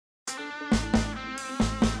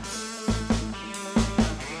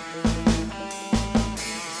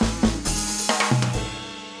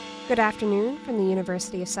Good afternoon from the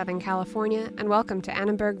University of Southern California, and welcome to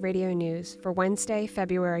Annenberg Radio News for Wednesday,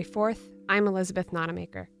 February 4th. I'm Elizabeth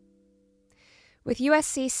Nonamaker. With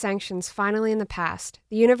USC sanctions finally in the past,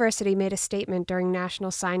 the university made a statement during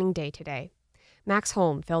National Signing Day today. Max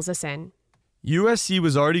Holm fills us in. USC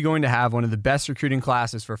was already going to have one of the best recruiting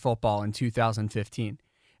classes for football in 2015.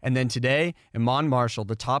 And then today, Iman Marshall,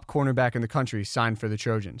 the top cornerback in the country, signed for the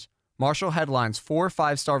Trojans. Marshall headlines 4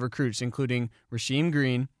 5-star recruits, including Rasheem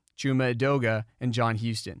Green, Chuma Edoga, and John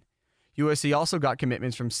Houston. USC also got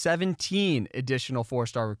commitments from 17 additional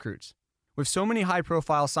 4-star recruits. With so many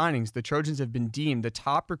high-profile signings, the Trojans have been deemed the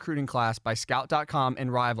top recruiting class by Scout.com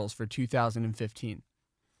and Rivals for 2015.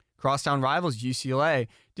 Crosstown rivals UCLA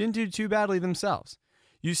didn't do too badly themselves.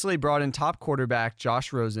 UCLA brought in top quarterback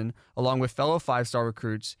Josh Rosen, along with fellow 5-star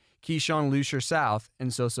recruits Keyshawn Lucier South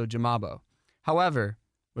and Soso Jamabo. However,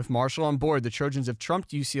 with Marshall on board, the Trojans have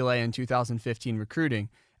trumped UCLA in 2015 recruiting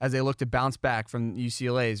as they look to bounce back from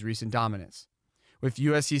UCLA's recent dominance. With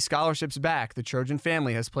USC scholarships back, the Trojan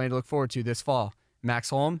family has plenty to look forward to this fall. Max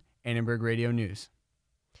Holm, Annenberg Radio News.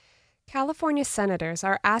 California senators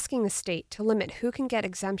are asking the state to limit who can get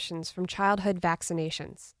exemptions from childhood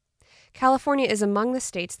vaccinations. California is among the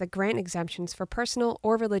states that grant exemptions for personal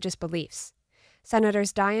or religious beliefs.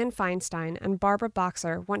 Senators Dianne Feinstein and Barbara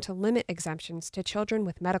Boxer want to limit exemptions to children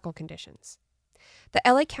with medical conditions. The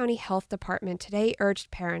LA County Health Department today urged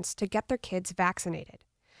parents to get their kids vaccinated.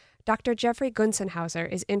 Dr. Jeffrey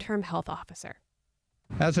Gunzenhauser is interim health officer.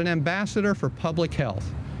 As an ambassador for public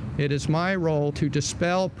health, it is my role to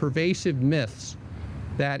dispel pervasive myths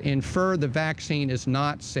that infer the vaccine is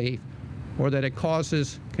not safe or that it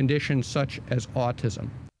causes conditions such as autism.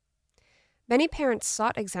 Many parents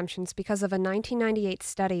sought exemptions because of a 1998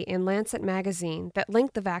 study in Lancet magazine that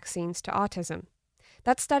linked the vaccines to autism.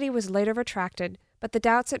 That study was later retracted, but the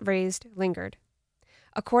doubts it raised lingered.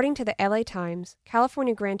 According to the LA Times,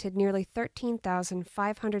 California granted nearly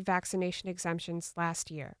 13,500 vaccination exemptions last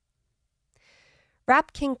year.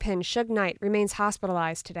 Rap kingpin Suge Knight remains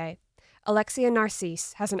hospitalized today. Alexia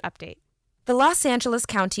Narcisse has an update. The Los Angeles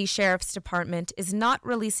County Sheriff's Department is not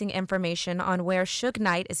releasing information on where Suge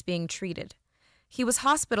Knight is being treated. He was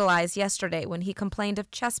hospitalized yesterday when he complained of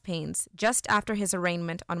chest pains just after his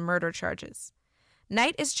arraignment on murder charges.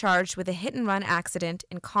 Knight is charged with a hit-and-run accident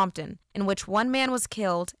in Compton, in which one man was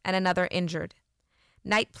killed and another injured.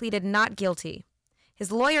 Knight pleaded not guilty. His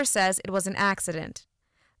lawyer says it was an accident.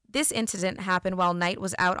 This incident happened while Knight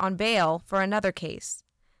was out on bail for another case.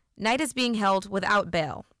 Knight is being held without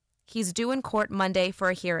bail. He's due in court Monday for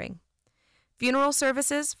a hearing. Funeral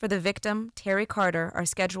services for the victim, Terry Carter, are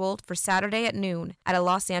scheduled for Saturday at noon at a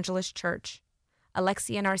Los Angeles church.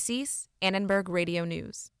 Alexia Narcisse, Annenberg Radio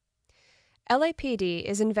News. LAPD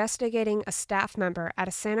is investigating a staff member at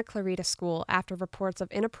a Santa Clarita school after reports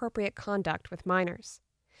of inappropriate conduct with minors.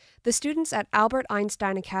 The students at Albert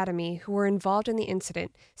Einstein Academy who were involved in the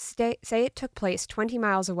incident say it took place 20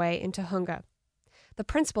 miles away in Tujunga. The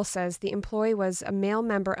principal says the employee was a male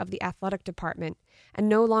member of the athletic department and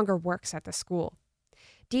no longer works at the school.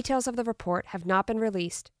 Details of the report have not been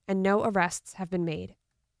released and no arrests have been made.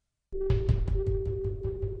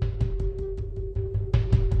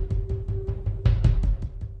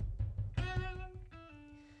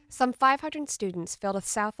 Some 500 students filled a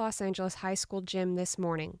South Los Angeles high school gym this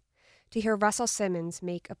morning to hear Russell Simmons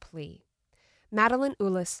make a plea. Madeline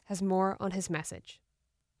Ulis has more on his message.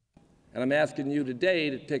 And I'm asking you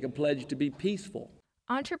today to take a pledge to be peaceful.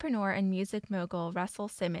 Entrepreneur and music mogul Russell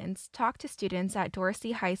Simmons talked to students at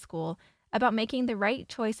Dorsey High School about making the right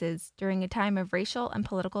choices during a time of racial and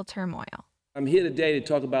political turmoil. I'm here today to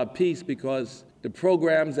talk about peace because the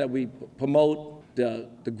programs that we promote,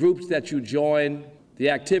 the groups that you join, the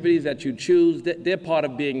activities that you choose, they're part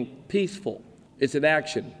of being peaceful. It's an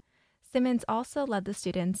action. Simmons also led the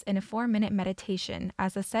students in a 4-minute meditation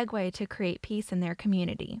as a segue to create peace in their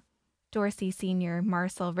community. Dorsey senior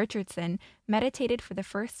Marcel Richardson meditated for the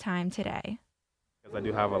first time today. I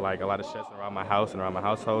do have a lot of stress around my house and around my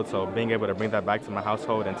household, so being able to bring that back to my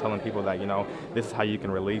household and telling people that, this is how you can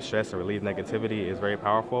relieve stress or relieve negativity is very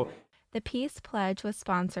powerful. The Peace Pledge was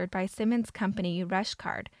sponsored by Simmons' company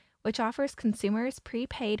RushCard, which offers consumers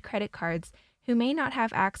prepaid credit cards who may not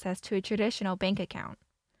have access to a traditional bank account.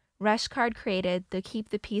 RushCard created the Keep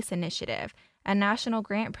the Peace initiative, a national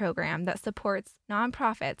grant program that supports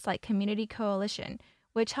nonprofits like Community Coalition,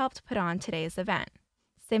 which helped put on today's event.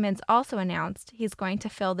 Simmons also announced he's going to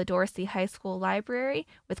fill the Dorsey High School library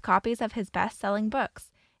with copies of his best-selling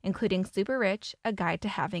books, including Super Rich, A Guide to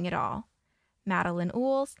Having It All. Madeline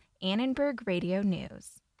Uhls, Annenberg Radio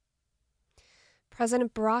News.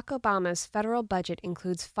 President Barack Obama's federal budget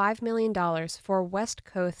includes $5 million for West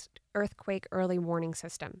Coast earthquake early warning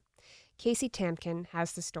system. Casey Tamkin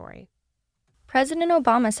has the story. President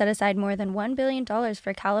Obama set aside more than $1 billion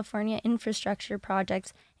for California infrastructure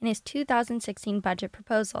projects in his 2016 budget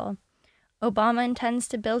proposal. Obama intends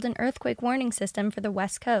to build an earthquake warning system for the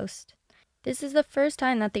West Coast. This is the first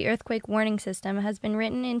time that the earthquake warning system has been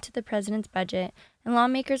written into the president's budget, and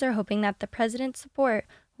lawmakers are hoping that the president's support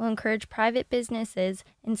will encourage private businesses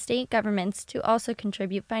and state governments to also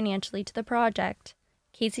contribute financially to the project.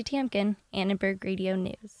 Casey Tamkin, Annenberg Radio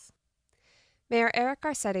News. Mayor Eric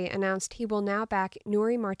Garcetti announced he will now back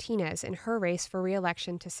Nuri Martinez in her race for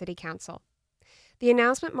re-election to City Council. The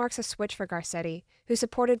announcement marks a switch for Garcetti, who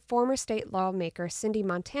supported former state lawmaker Cindy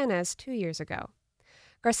Montanez 2 years ago.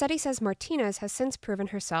 Garcetti says Martinez has since proven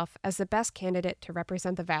herself as the best candidate to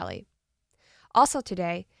represent the Valley. Also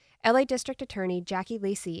today, LA District Attorney Jackie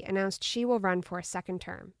Lacey announced she will run for a second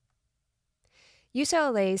term.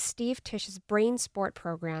 UCLA's Steve Tisch's Brain Sport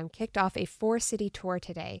program kicked off a 4-city tour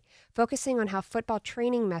today, focusing on how football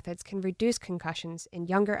training methods can reduce concussions in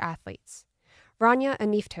younger athletes. Rania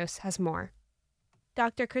Aniftos has more.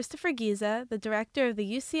 Dr. Christopher Giza, the director of the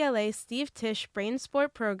UCLA Steve Tisch Brain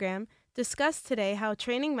Sport program, discussed today how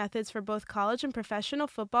training methods for both college and professional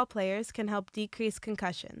football players can help decrease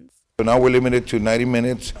concussions. So now we're limited to 90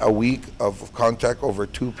 minutes a week of contact over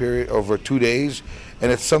 2 days,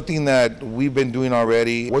 and it's something that we've been doing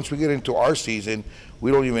already. Once we get into our season,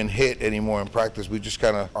 we don't even hit anymore in practice. We just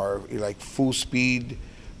kind of are like full speed,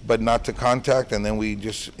 but not to contact, and then we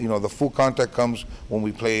just, the full contact comes when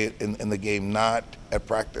we play it in the game, not at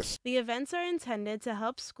practice. The events are intended to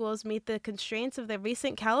help schools meet the constraints of the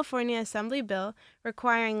recent California Assembly bill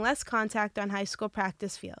requiring less contact on high school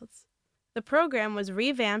practice fields. The program was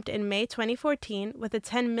revamped in May 2014 with a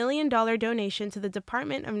 $10 million donation to the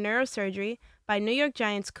Department of Neurosurgery by New York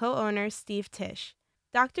Giants co-owner Steve Tisch.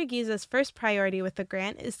 Dr. Giza's first priority with the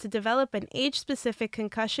grant is to develop an age-specific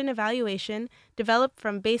concussion evaluation developed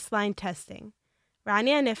from baseline testing.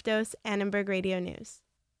 Rania Niftos, Annenberg Radio News.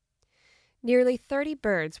 Nearly 30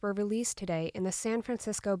 birds were released today in the San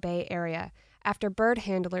Francisco Bay Area after bird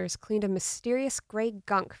handlers cleaned a mysterious gray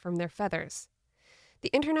gunk from their feathers. The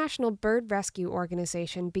International Bird Rescue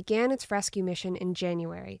Organization began its rescue mission in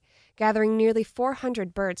January, gathering nearly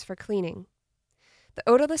 400 birds for cleaning. The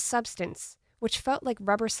odorless substance, which felt like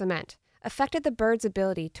rubber cement, affected the birds'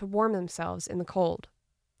 ability to warm themselves in the cold.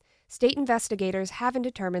 State investigators haven't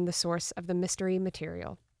determined the source of the mystery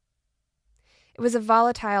material. It was a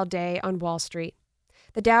volatile day on Wall Street.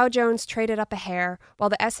 The Dow Jones traded up a hair, while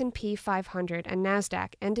the S&P 500 and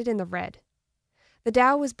NASDAQ ended in the red. The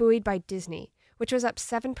Dow was buoyed by Disney, which was up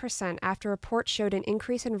 7% after reports showed an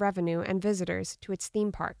increase in revenue and visitors to its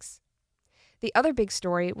theme parks. The other big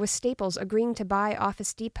story was Staples agreeing to buy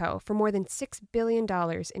Office Depot for more than $6 billion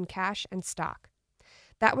in cash and stock.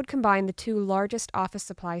 That would combine the two largest office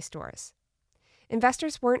supply stores.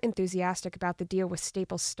 Investors weren't enthusiastic about the deal with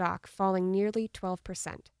Staples stock falling nearly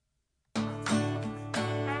 12%.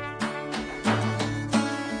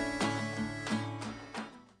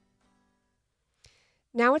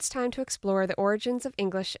 Now it's time to explore the origins of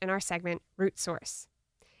English in our segment, Root Source.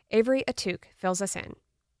 Avery Atuk fills us in.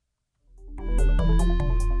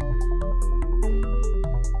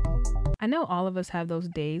 I know all of us have those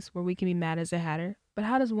days where we can be mad as a hatter, but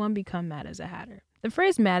how does one become mad as a hatter? The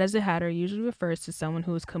phrase mad as a hatter usually refers to someone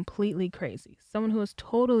who is completely crazy, someone who has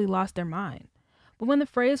totally lost their mind. But when the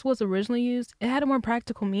phrase was originally used, it had a more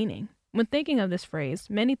practical meaning. When thinking of this phrase,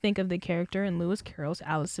 many think of the character in Lewis Carroll's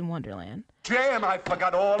Alice in Wonderland. Jim, I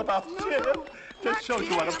forgot all about Jim. Just shows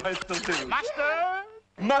you what I'm supposed to do. Mustard!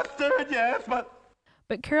 Mustard, yes,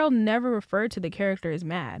 But Carroll never referred to the character as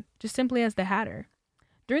mad, just simply as the Hatter.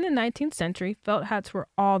 During the 19th century, felt hats were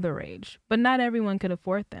all the rage, but not everyone could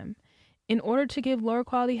afford them. In order to give lower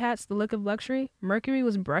quality hats the look of luxury, mercury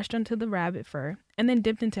was brushed onto the rabbit fur and then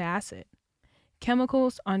dipped into acid.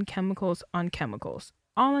 Chemicals on chemicals on chemicals,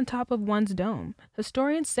 all on top of one's dome.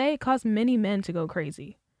 Historians say it caused many men to go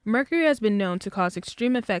crazy. Mercury has been known to cause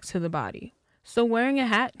extreme effects to the body, so wearing a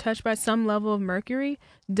hat touched by some level of mercury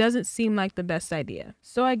doesn't seem like the best idea.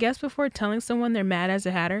 So I guess before telling someone they're mad as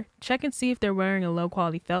a hatter, check and see if they're wearing a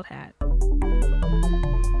low-quality felt hat.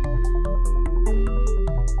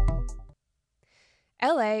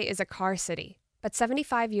 LA is a car city, but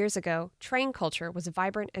 75 years ago, train culture was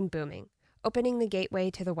vibrant and booming, opening the gateway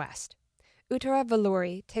to the West. Uttara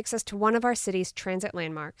Valluri takes us to one of our city's transit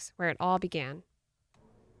landmarks, where it all began.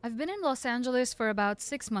 I've been in Los Angeles for about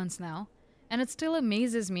 6 months now, and it still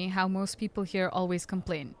amazes me how most people here always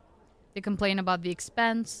complain. They complain about the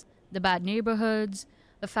expense, the bad neighborhoods,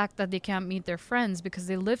 the fact that they can't meet their friends because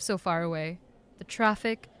they live so far away, the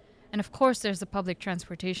traffic, And of course, there's the public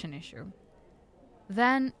transportation issue.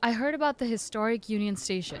 Then I heard about the historic Union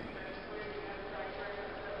Station.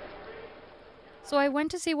 So I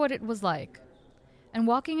went to see what it was like. And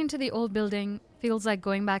walking into the old building feels like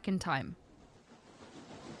going back in time.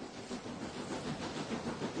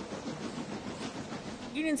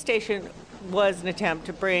 Union Station was an attempt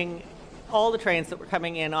to bring all the trains that were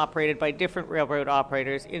coming in operated by different railroad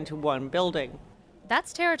operators into one building.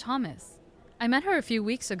 That's Tara Thomas. I met her a few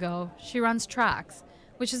weeks ago. She runs Tracks,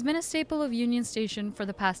 which has been a staple of Union Station for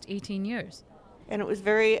the past 18 years. And it was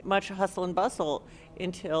very much hustle and bustle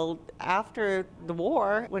until after the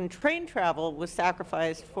war, when train travel was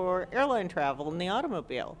sacrificed for airline travel in the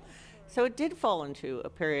automobile. So it did fall into a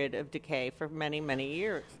period of decay for many, many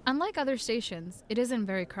years. Unlike other stations, it isn't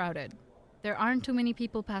very crowded. There aren't too many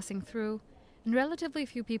people passing through, and relatively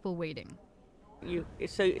few people waiting.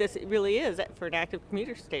 So this really is, for an active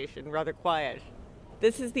commuter station, rather quiet.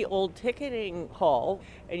 This is the old ticketing hall,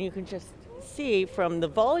 and you can just see from the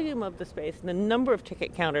volume of the space and the number of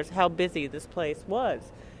ticket counters how busy this place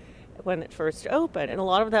was when it first opened. And a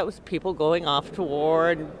lot of that was people going off to war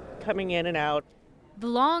and coming in and out. The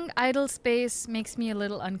long, idle space makes me a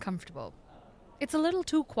little uncomfortable. It's a little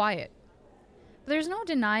too quiet. But there's no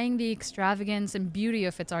denying the extravagance and beauty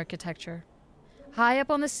of its architecture. High up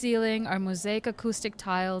on the ceiling are mosaic acoustic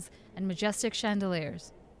tiles and majestic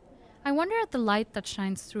chandeliers. I wonder at the light that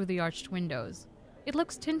shines through the arched windows. It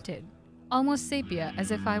looks tinted, almost sepia, as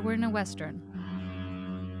if I were in a Western.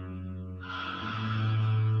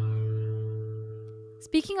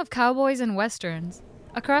 Speaking of cowboys and Westerns,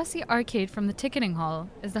 across the arcade from the ticketing hall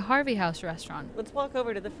is the Harvey House restaurant. Let's walk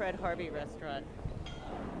over to the Fred Harvey restaurant.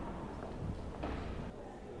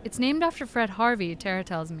 It's named after Fred Harvey, Tara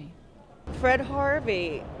tells me. Fred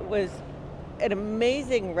Harvey was an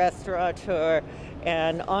amazing restaurateur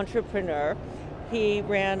and entrepreneur. He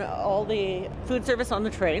ran all the food service on the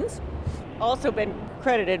trains. Also been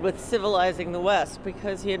credited with civilizing the West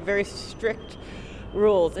because he had very strict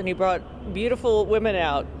rules, and he brought beautiful women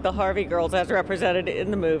out, the Harvey girls as represented in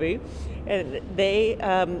the movie, and they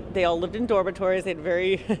all lived in dormitories. They had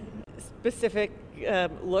very specific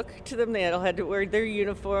look to them. They all had to wear their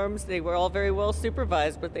uniforms. They were all very well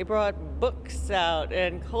supervised, but they brought books out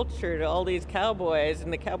and culture to all these cowboys,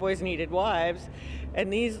 and the cowboys needed wives,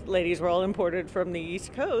 and these ladies were all imported from the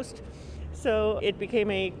East Coast. So it became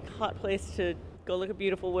a hot place to go look at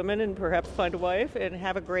beautiful women and perhaps find a wife and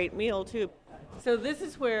have a great meal too. So this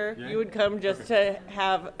is where you would come just to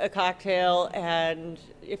have a cocktail, and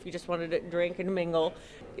if you just wanted to drink and mingle.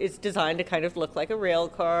 It's designed to kind of look like a rail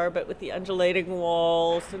car, but with the undulating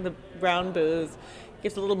walls and the brown booths,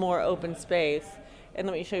 gives a little more open space. And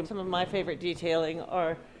let me show you some of my favorite detailing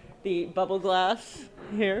are the bubble glass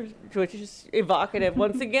here, which is evocative,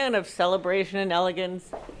 once again, of celebration and elegance.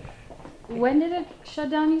 When did it shut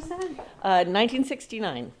down, you said?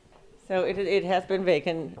 1969. So it has been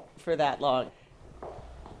vacant for that long.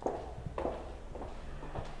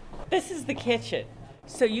 This is the kitchen.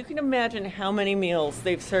 So you can imagine how many meals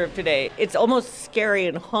they've served today. It's almost scary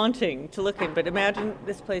and haunting to look in, but imagine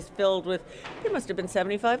this place filled with, there must have been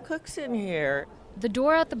 75 cooks in here. The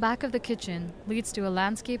door at the back of the kitchen leads to a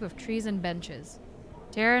landscape of trees and benches.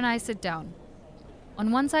 Tara and I sit down.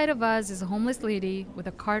 On one side of us is a homeless lady with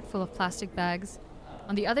a cart full of plastic bags.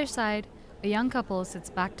 On the other side, a young couple sits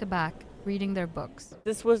back to back, reading their books.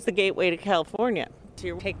 This was the gateway to California. So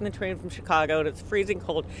you're taking the train from Chicago, and it's freezing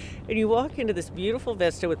cold, and you walk into this beautiful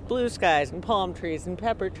vista with blue skies and palm trees and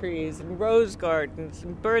pepper trees and rose gardens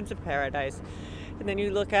and birds of paradise. And then you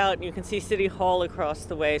look out and you can see City Hall across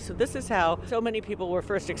the way. So this is how so many people were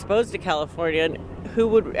first exposed to California, and who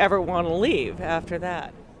would ever want to leave after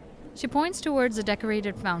that? She points towards a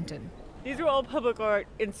decorated fountain. These are all public art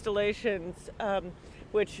installations,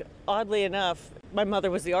 which, oddly enough, my mother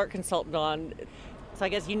was the art consultant on. So I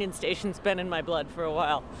guess Union Station's been in my blood for a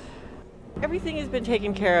while. Everything has been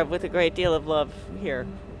taken care of with a great deal of love here.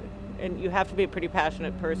 And you have to be a pretty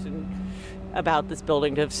passionate person about this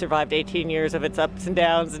building to have survived 18 years of its ups and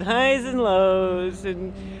downs and highs and lows,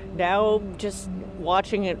 and now just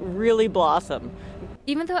watching it really blossom.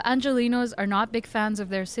 Even though Angelenos are not big fans of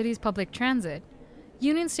their city's public transit,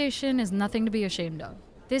 Union Station is nothing to be ashamed of.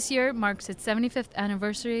 This year marks its 75th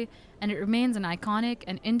anniversary, and it remains an iconic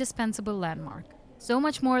and indispensable landmark. So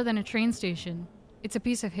much more than a train station, it's a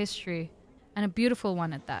piece of history, and a beautiful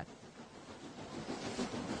one at that.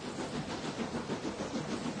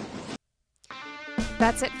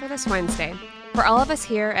 That's it for this Wednesday. For all of us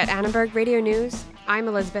here at Annenberg Radio News, I'm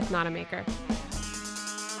Elizabeth Nonamaker.